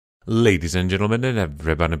Ladies and gentlemen, and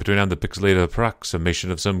everybody between, I'm the pixelated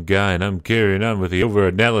approximation of some guy, and I'm carrying on with the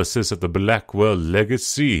over-analysis of the Blackwell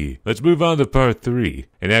legacy. Let's move on to part 3,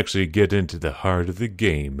 and actually get into the heart of the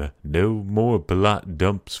game. No more plot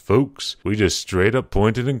dumps, folks. We just straight up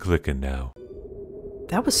pointing and clicking now.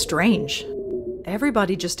 That was strange.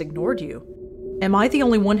 Everybody just ignored you. Am I the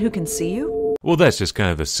only one who can see you? Well, that's just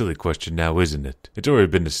kind of a silly question now, isn't it? It's already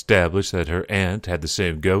been established that her aunt had the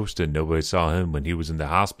same ghost and nobody saw him when he was in the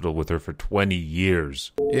hospital with her for 20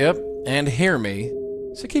 years. Yep, and hear me,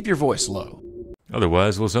 so keep your voice low.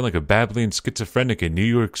 Otherwise, we'll sound like a babbling schizophrenic in New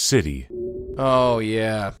York City. Oh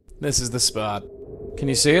yeah, this is the spot. Can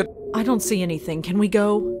you see it? I don't see anything. Can we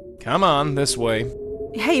go? Come on, this way.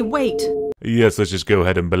 Hey, wait! Yes, let's just go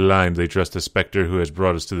ahead and blindly trust the specter who has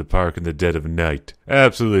brought us to the park in the dead of night.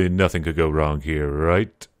 Absolutely nothing could go wrong here,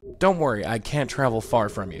 right? Don't worry, I can't travel far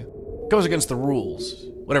from you. Goes against the rules,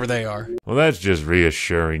 whatever they are. Well, that's just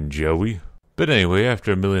reassuring, Joey. But anyway,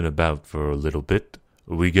 after milling about for a little bit,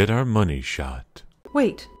 we get our money shot.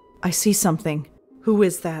 Wait, I see something. Who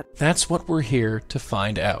is that? That's what we're here to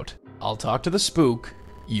find out. I'll talk to the spook,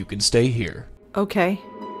 you can stay here. Okay.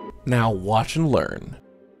 Now watch and learn.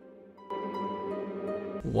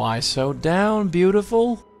 Why so down,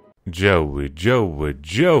 beautiful? Joey,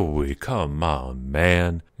 come on,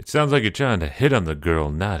 man. It sounds like you're trying to hit on the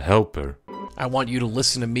girl, not help her. I want you to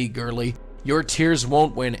listen to me, girlie. Your tears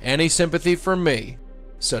won't win any sympathy from me.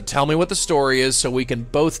 So tell me what the story is so we can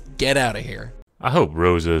both get out of here. I hope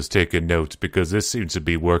Rosa is taking notes because this seems to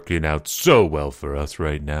be working out so well for us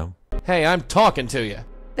right now. Hey, I'm talking to you.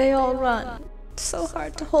 They all run. It's so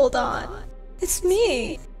hard to hold on. It's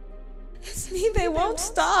me. It's me, they won't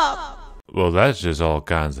stop. Well, that's just all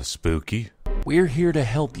kinds of spooky. We're here to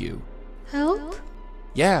help you. Help?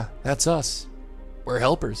 Yeah, that's us. We're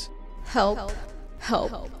helpers. Help.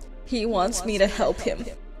 He wants me to help him.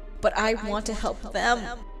 But I want to help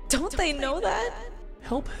them. Don't they know that?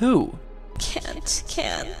 Help who?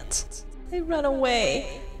 Can't. They run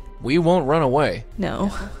away. We won't run away.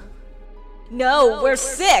 No, we're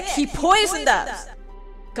sick. He poisoned us.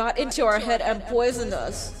 Got into our head and poisoned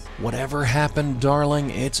us. Whatever happened,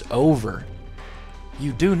 darling, it's over.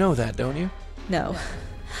 You do know that, don't you? No,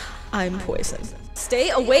 I'm poisoned.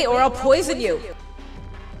 Stay away or I'll poison you.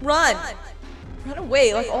 Run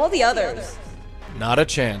away like all the others. Not a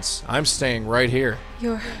chance. I'm staying right here.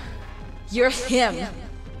 You're him.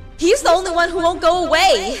 He's the only one who won't go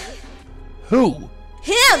away. Who?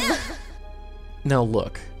 Him! Now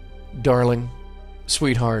look, darling,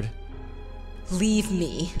 sweetheart. Leave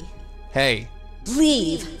me. Hey.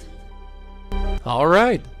 Leave. All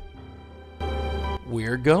right.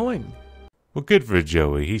 We're going. Well, good for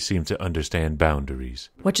Joey. He seems to understand boundaries.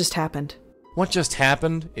 What just happened? What just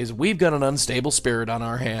happened is we've got an unstable spirit on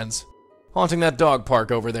our hands, haunting that dog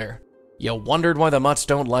park over there. You wondered why the mutts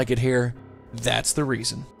don't like it here? That's the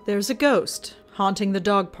reason. There's a ghost haunting the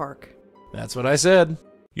dog park. That's what I said.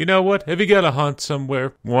 You know what? If you gotta haunt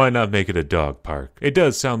somewhere, why not make it a dog park? It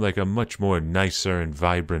does sound like a much more nicer and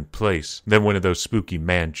vibrant place than one of those spooky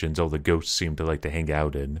mansions all the ghosts seem to like to hang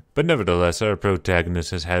out in. But nevertheless, our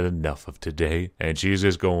protagonist has had enough of today, and she's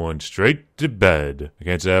just going straight to bed. I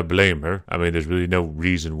can't say I blame her. I mean, there's really no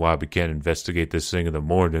reason why we can't investigate this thing in the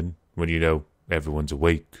morning when, you know, everyone's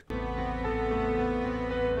awake.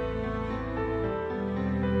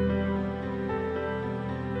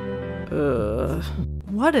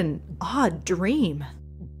 What an odd dream.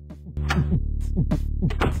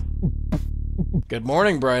 Good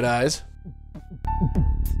morning, Bright Eyes.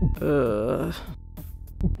 You're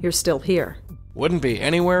still here. Wouldn't be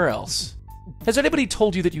anywhere else. Has anybody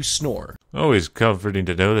told you that you snore? Always comforting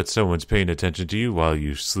to know that someone's paying attention to you while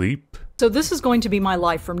you sleep. So this is going to be my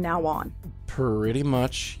life from now on. Pretty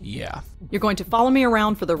much, yeah. You're going to follow me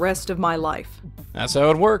around for the rest of my life. That's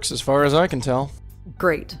how it works, as far as I can tell.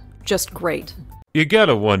 Great. Just great. You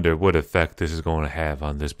gotta wonder what effect this is going to have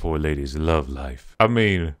on this poor lady's love life. I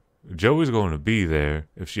mean, Joey's going to be there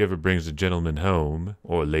if she ever brings a gentleman home,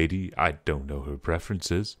 or lady, I don't know her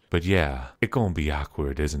preferences. But yeah, it's gonna be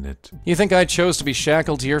awkward, isn't it? You think I chose to be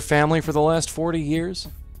shackled to your family for the last 40 years?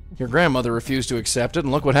 Your grandmother refused to accept it,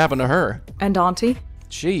 and look what happened to her. And Auntie?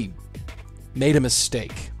 She made a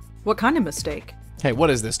mistake. What kind of mistake? Hey, what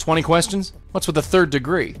is this, 20 questions? What's with the third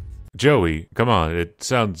degree? Joey, come on, it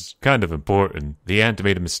sounds kind of important. The aunt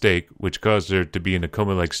made a mistake, which caused her to be in a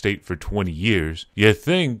coma-like state for 20 years. You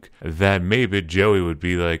think that maybe Joey would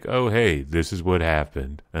be like, oh hey, this is what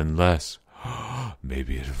happened. Unless,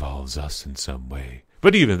 maybe it involves us in some way.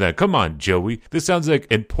 But even then, come on, Joey. This sounds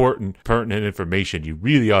like important, pertinent information you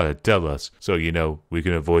really ought to tell us, so, we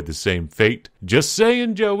can avoid the same fate. Just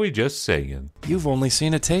saying, Joey, just saying. You've only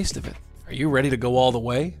seen a taste of it. Are you ready to go all the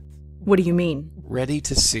way? What do you mean? Ready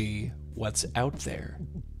to see what's out there.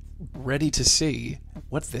 Ready to see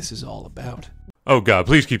what this is all about. Oh God,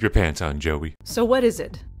 please keep your pants on, Joey. So what is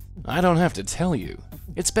it? I don't have to tell you.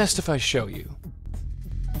 It's best if I show you.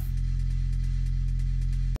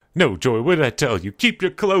 No, Joey, what did I tell you? Keep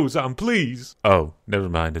your clothes on, please. Oh, never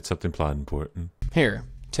mind. It's something plot important. Here,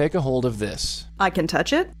 take a hold of this. I can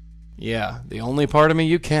touch it? Yeah, the only part of me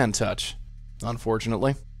you can touch.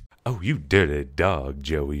 Unfortunately. Oh, you dirty dog,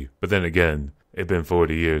 Joey. But then again, it's been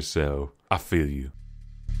 40 years, so I feel you.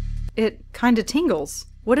 It kinda tingles.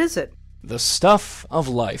 What is it? The stuff of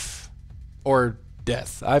life. Or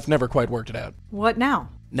death. I've never quite worked it out. What now?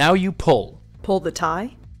 Now you pull. Pull the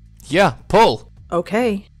tie? Yeah, pull.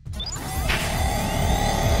 Okay.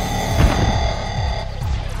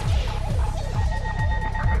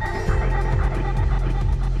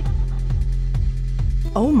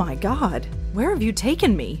 Oh my God, where have you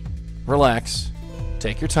taken me? Relax.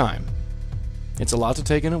 Take your time. It's a lot to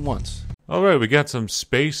take in at once. Alright, we got some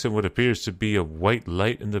space and what appears to be a white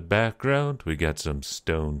light in the background. We got some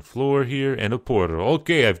stone floor here and a portal.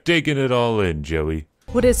 Okay, I've taken it all in, Joey.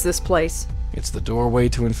 What is this place? It's the doorway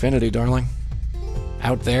to infinity, darling.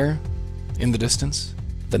 Out there, in the distance,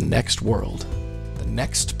 the next world. The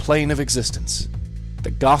next plane of existence.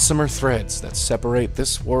 The gossamer threads that separate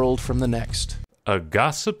this world from the next. A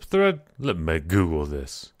gossip thread? Let me Google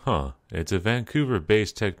this. Huh. It's a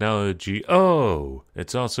Vancouver-based technology. Oh!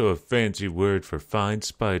 It's also a fancy word for fine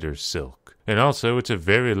spider silk. And also, it's a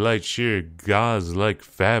very light sheer gauze-like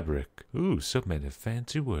fabric. Ooh, so many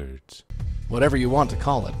fancy words. Whatever you want to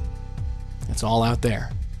call it. It's all out there.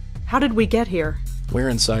 How did we get here? We're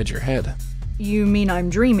inside your head. You mean I'm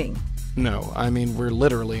dreaming? No, I mean we're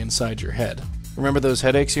literally inside your head. Remember those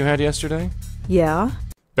headaches you had yesterday? Yeah?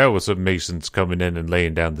 That was some masons coming in and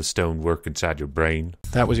laying down the stonework inside your brain.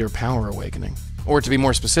 That was your power awakening. Or to be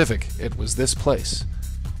more specific, it was this place,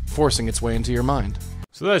 forcing its way into your mind.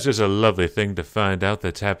 So that's just a lovely thing to find out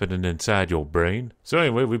that's happening inside your brain. So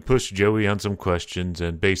anyway, we push Joey on some questions,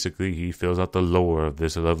 and basically he fills out the lore of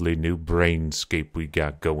this lovely new brainscape we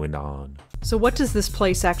got going on. So what does this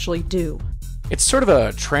place actually do? It's sort of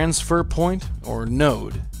a transfer point, or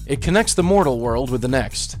node. It connects the mortal world with the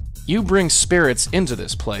next. You bring spirits into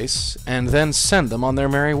this place, and then send them on their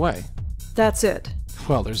merry way. That's it.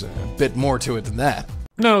 Well, there's a bit more to it than that.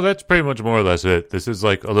 No, that's pretty much more or less it. This is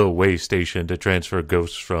like a little way station to transfer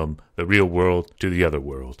ghosts from the real world to the other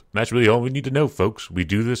world. And that's really all we need to know, folks. We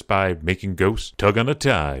do this by making ghosts tug on a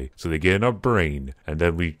tie so they get in our brain, and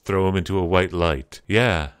then we throw them into a white light.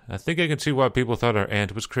 Yeah, I think I can see why people thought our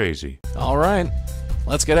aunt was crazy. All right,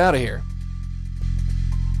 let's get out of here.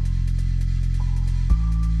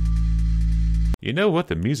 You know what?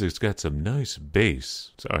 The music's got some nice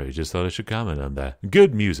bass. Sorry, just thought I should comment on that.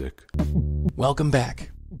 Good music. Welcome back.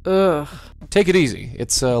 Ugh. Take it easy.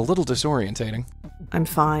 It's a little disorientating. I'm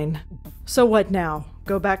fine. So what now?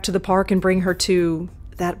 Go back to the park and bring her to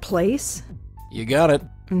that place? You got it.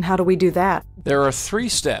 And how do we do that? There are 3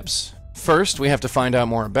 steps. First, we have to find out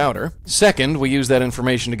more about her. Second, we use that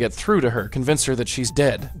information to get through to her, convince her that she's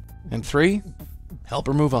dead. And 3, help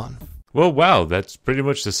her move on. Well, wow, that's pretty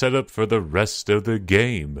much the setup for the rest of the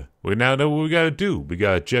game. We now know what we gotta do. We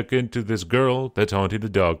gotta check into this girl that's haunting the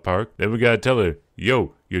dog park. Then we gotta tell her,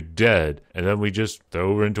 yo, you're dead. And then we just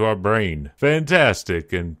throw her into our brain.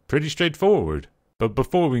 Fantastic and pretty straightforward. But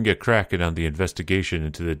before we can get cracking on the investigation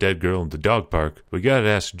into the dead girl in the dog park, we gotta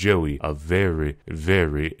ask Joey a very,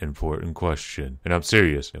 very important question. And I'm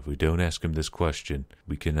serious, if we don't ask him this question,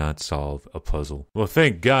 we cannot solve a puzzle. Well,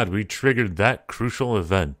 thank God we triggered that crucial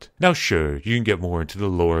event. Now sure, you can get more into the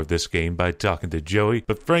lore of this game by talking to Joey,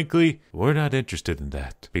 but frankly, we're not interested in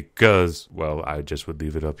that. Because, well, I just would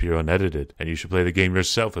leave it up here unedited, and you should play the game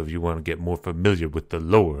yourself if you want to get more familiar with the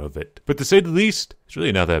lore of it. But to say the least, it's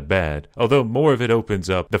really not that bad, although more of it opens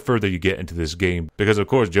up the further you get into this game, because of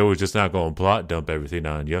course Joey's just not going to plot dump everything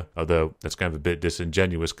on you, although that's kind of a bit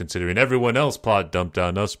disingenuous considering everyone else plot dumped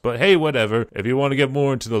on us, but hey, whatever. If you want to get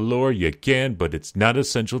more into the lore, you can, but it's not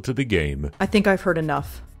essential to the game. I think I've heard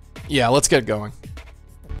enough. Yeah, let's get going.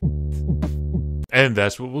 And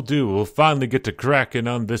that's what we'll do. We'll finally get to cracking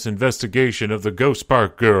on this investigation of the Ghost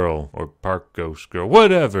Park Girl, or Park Ghost Girl,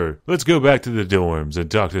 whatever. Let's go back to the dorms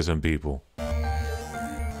and talk to some people.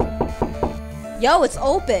 Yo, it's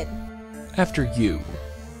open. After you.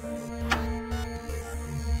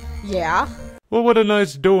 Yeah? Well, what a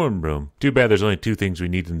nice dorm room. Too bad there's only 2 things we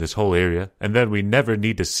need in this whole area, and then we never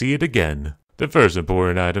need to see it again. The first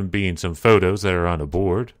important item being some photos that are on a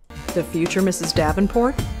board. The future Mrs.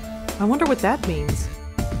 Davenport? I wonder what that means.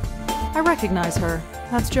 I recognize her.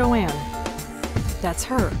 That's Joanne. That's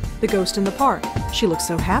her, the ghost in the park. She looks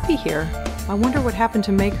so happy here. I wonder what happened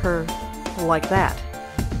to make her like that.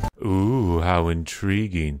 Ooh, how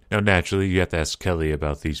intriguing. Now, naturally, you have to ask Kelly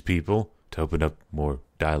about these people to open up more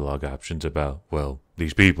dialogue options about, well,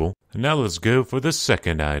 these people. And now let's go for the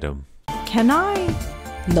second item. Can I?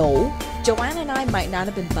 No. Joanne and I might not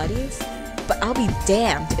have been buddies, but I'll be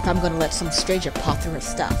damned if I'm gonna let some stranger paw through her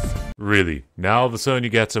stuff. Really? Now all of a sudden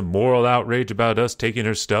you got some moral outrage about us taking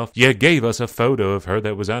her stuff? You gave us a photo of her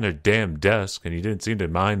that was on her damn desk, and you didn't seem to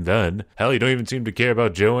mind then. Hell, you don't even seem to care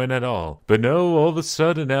about Joanne at all. But no, all of a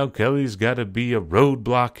sudden now Kelly's gotta be a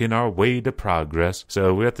roadblock in our way to progress,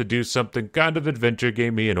 so we have to do something kind of adventure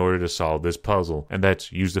gamey in order to solve this puzzle, and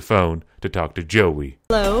that's use the phone to talk to Joey.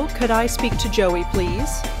 Hello, could I speak to Joey,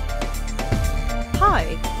 please?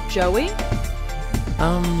 Hi, Joey?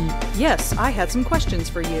 Yes, I had some questions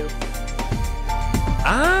for you.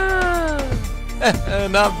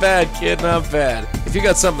 Not bad, kid, not bad. If you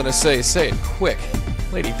got something to say it quick.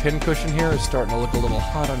 Lady Pincushion here is starting to look a little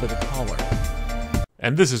hot under the collar.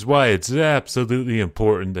 And this is why it's absolutely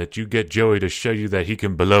important that you get Joey to show you that he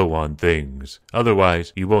can blow on things.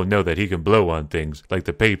 Otherwise, you won't know that he can blow on things, like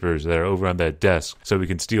the papers that are over on that desk, so we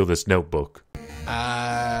can steal this notebook.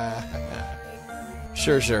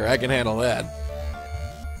 Sure, I can handle that.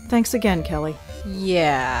 Thanks again, Kelly.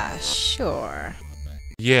 Yeah, sure.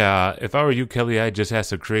 Yeah, if I were you, Kelly, I'd just ask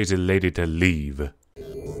the crazy lady to leave.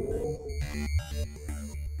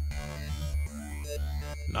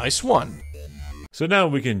 Nice one. So now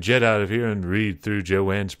we can jet out of here and read through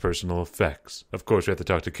Joanne's personal effects. Of course, we have to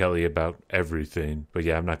talk to Kelly about everything, but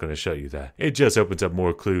yeah, I'm not going to show you that. It just opens up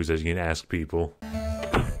more clues as you can ask people.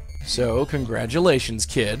 So, congratulations,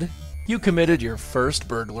 kid. You committed your first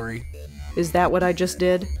burglary. Is that what I just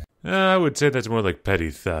did? I would say that's more like petty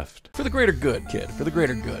theft. For the greater good, kid, for the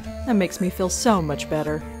greater good. That makes me feel so much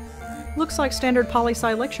better. Looks like standard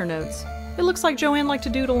poli-sci lecture notes. It looks like Joanne liked to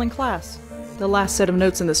doodle in class. The last set of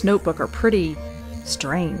notes in this notebook are pretty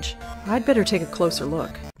strange. I'd better take a closer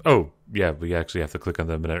look. Oh, yeah, we actually have to click on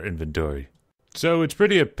them in our inventory. So it's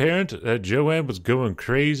pretty apparent that Joanne was going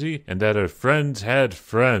crazy and that her friends had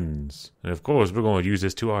friends. And of course, we're going to use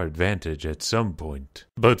this to our advantage at some point.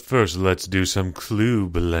 But first, let's do some clue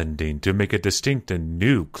blending to make a distinct and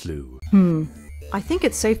new clue. I think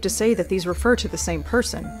it's safe to say that these refer to the same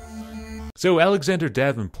person. So Alexander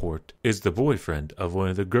Davenport is the boyfriend of one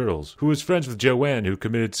of the girls, who is friends with Joanne, who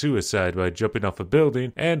committed suicide by jumping off a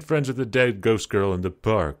building, and friends with the dead ghost girl in the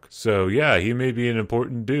park. So yeah, he may be an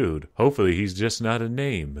important dude. Hopefully he's just not a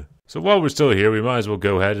name. So while we're still here, we might as well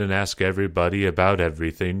go ahead and ask everybody about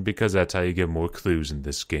everything, because that's how you get more clues in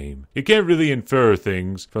this game. You can't really infer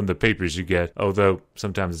things from the papers you get, although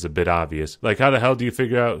sometimes it's a bit obvious. Like, how the hell do you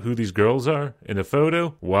figure out who these girls are in a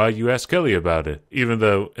photo? Why, you ask Kelly about it. Even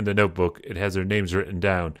though in the notebook it has their names written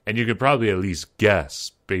down, and you can probably at least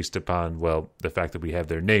guess based upon, well, the fact that we have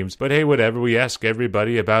their names. But hey, whatever, we ask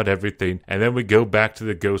everybody about everything, and then we go back to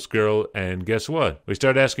the ghost girl, and guess what? We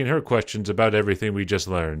start asking her questions about everything we just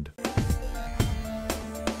learned.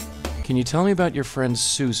 Can you tell me about your friend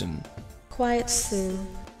Susan? Quiet Sue.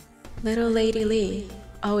 Little Lady Lee.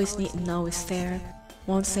 Always neat and always fair.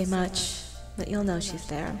 Won't say much, but you'll know she's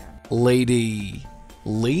there. Lady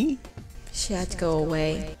Lee? She had to go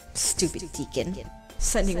away. Stupid deacon.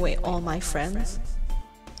 Sending away all my friends.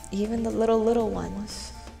 Even the little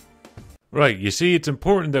ones. Right, you see, it's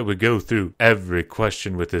important that we go through every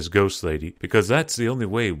question with this ghost lady, because that's the only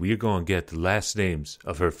way we're going to get the last names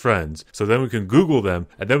of her friends, so then we can Google them,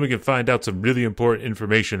 and then we can find out some really important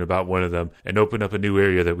information about one of them, and open up a new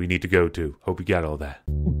area that we need to go to. Hope you got all that.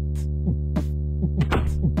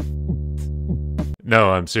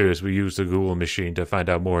 No, I'm serious. We used the Google machine to find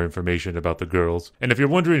out more information about the girls. And if you're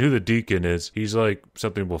wondering who the deacon is, he's like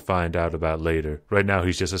something we'll find out about later. Right now,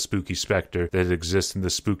 he's just a spooky specter that exists in the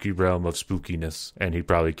spooky realm of spookiness, and he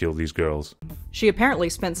probably killed these girls. She apparently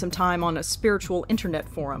spent some time on a spiritual internet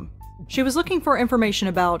forum. She was looking for information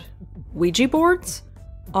about Ouija boards?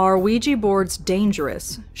 Are Ouija boards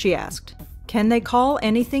dangerous? She asked. Can they call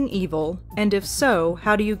anything evil? And if so,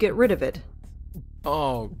 how do you get rid of it?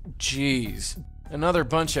 Oh, jeez. Another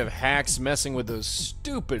bunch of hacks messing with those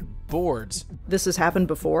stupid boards. This has happened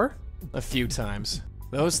before? A few times.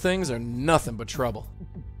 Those things are nothing but trouble.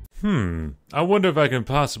 I wonder if I can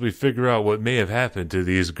possibly figure out what may have happened to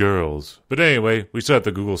these girls. But anyway, we still have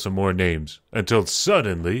to Google some more names. Until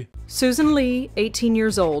suddenly... Susan Lee, 18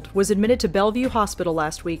 years old, was admitted to Bellevue Hospital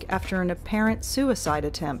last week after an apparent suicide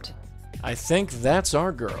attempt. I think that's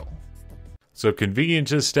our girl. So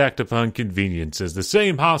conveniences stacked upon conveniences. The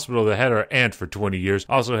same hospital that had our aunt for 20 years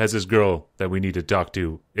also has this girl that we need to talk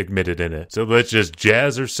to admitted in it. So let's just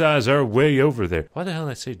jazzercise our way over there. Why the hell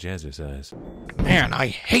did I say jazzercise? Man, I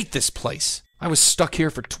hate this place. I was stuck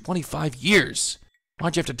here for 25 years.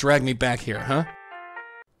 Why'd you have to drag me back here,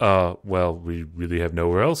 huh? Well, we really have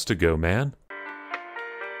nowhere else to go, man.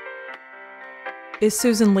 Is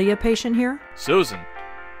Susan Lee a patient here? Susan?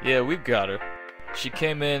 Yeah, we've got her. She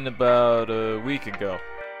came in about a week ago.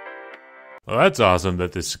 Well, that's awesome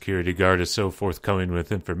that the security guard is so forthcoming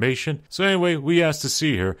with information. So anyway, we asked to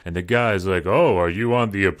see her, and the guy's like, oh, are you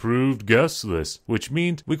on the approved guest list? Which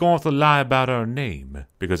means we're going to have to lie about our name,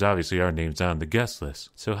 because obviously our name's on the guest list.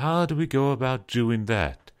 So how do we go about doing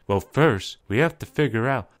that? Well, first, we have to figure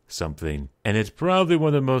out something, and it's probably one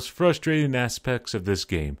of the most frustrating aspects of this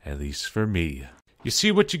game, at least for me. You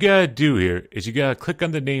see, what you gotta do here is you gotta click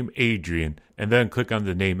on the name Adrian and then click on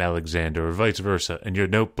the name Alexander or vice versa in your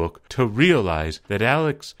notebook to realize that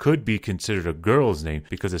Alex could be considered a girl's name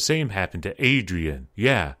because the same happened to Adrian.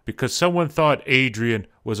 Yeah, because someone thought Adrian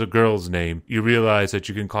was a girl's name, you realize that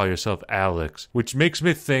you can call yourself Alex, which makes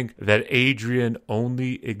me think that Adrian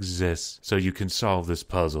only exists so you can solve this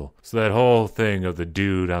puzzle. So that whole thing of the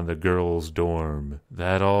dude on the girl's dorm,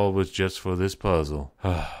 that all was just for this puzzle.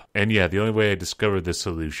 And yeah, the only way I discovered this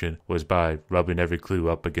solution was by rubbing every clue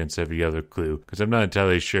up against every other clue, because I'm not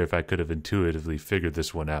entirely sure if I could have intuitively figured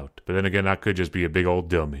this one out. But then again, I could just be a big old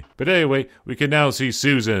dummy. But anyway, we can now see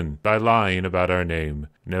Susan by lying about our name.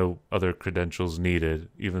 No other credentials needed,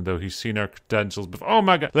 even though he's seen our credentials before. Oh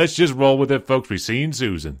my god, let's just roll with it, folks. We've seen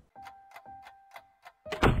Susan.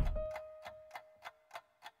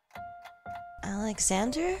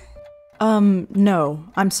 Alexander? No,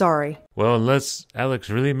 I'm sorry. Well, unless Alex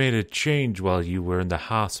really made a change while you were in the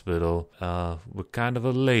hospital, we're kind of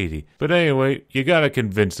a lady. But anyway, you gotta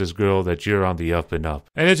convince this girl that you're on the up and up.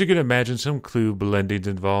 And as you can imagine, some clue blending's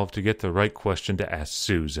involved to get the right question to ask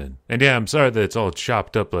Susan. And yeah, I'm sorry that it's all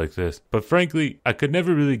chopped up like this, but frankly, I could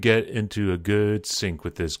never really get into a good sync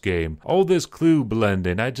with this game. All this clue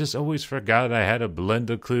blending, I just always forgot I had to blend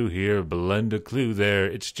a clue here, blend a clue there.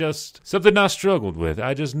 It's just something I struggled with.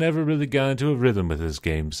 I just never really got into a rhythm with this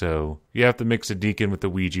game, so you have to mix a deacon with the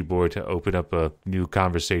Ouija board to open up a new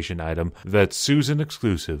conversation item that's Susan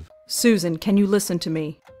exclusive. Susan, can you listen to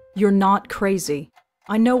me? You're not crazy.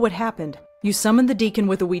 I know what happened. You summoned the deacon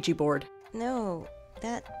with a Ouija board. No,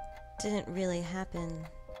 that didn't really happen.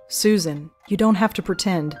 Susan, you don't have to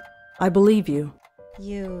pretend. I believe you.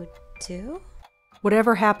 You do?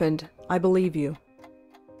 Whatever happened, I believe you.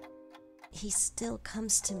 He still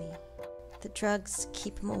comes to me. The drugs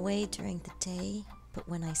keep him away during the day, but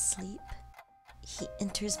when I sleep, he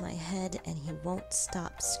enters my head and he won't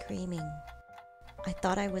stop screaming. I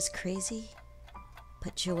thought I was crazy,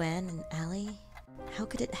 but Joanne and Allie, how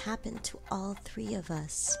could it happen to all three of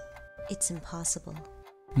us? It's impossible.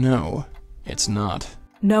 No, it's not.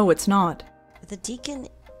 No, it's not. The deacon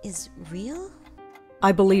is real?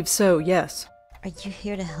 I believe so, yes. Are you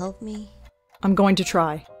here to help me? I'm going to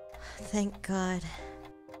try. Thank God.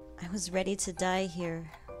 I was ready to die here,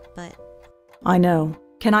 but... I know.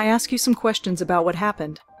 Can I ask you some questions about what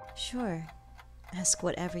happened? Sure. Ask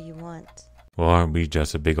whatever you want. Well, aren't we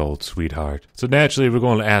just a big old sweetheart? So naturally, we're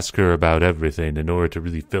going to ask her about everything in order to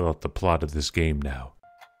really fill out the plot of this game now.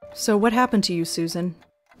 So what happened to you, Susan?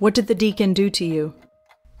 What did the deacon do to you?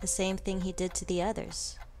 The same thing he did to the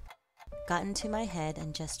others. Got into my head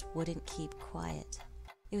and just wouldn't keep quiet.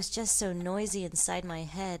 It was just so noisy inside my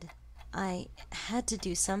head. I had to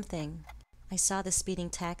do something. I saw the speeding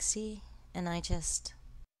taxi, and I just...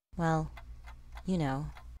 Well, you know,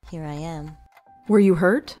 here I am. Were you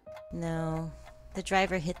hurt? No. The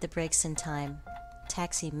driver hit the brakes in time.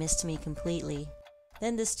 Taxi missed me completely.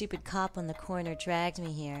 Then the stupid cop on the corner dragged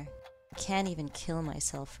me here. I can't even kill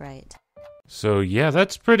myself right. So yeah,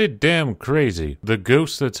 that's pretty damn crazy. The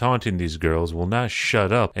ghost that's haunting these girls will not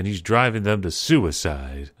shut up, and he's driving them to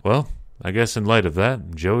suicide. Well, I guess in light of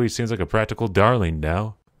that, Joey seems like a practical darling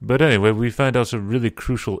now. But anyway, we found out some really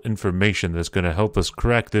crucial information that's going to help us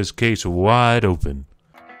crack this case wide open.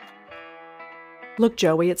 Look,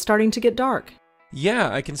 Joey, it's starting to get dark.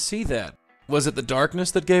 Yeah, I can see that. Was it the darkness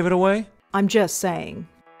that gave it away? I'm just saying.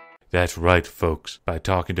 That's right, folks. By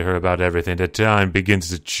talking to her about everything, the time begins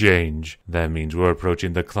to change. That means we're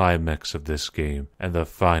approaching the climax of this game and the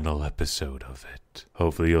final episode of it.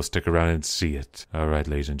 Hopefully you'll stick around and see it. Alright,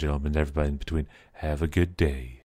 ladies and gentlemen, everybody in between, have a good day.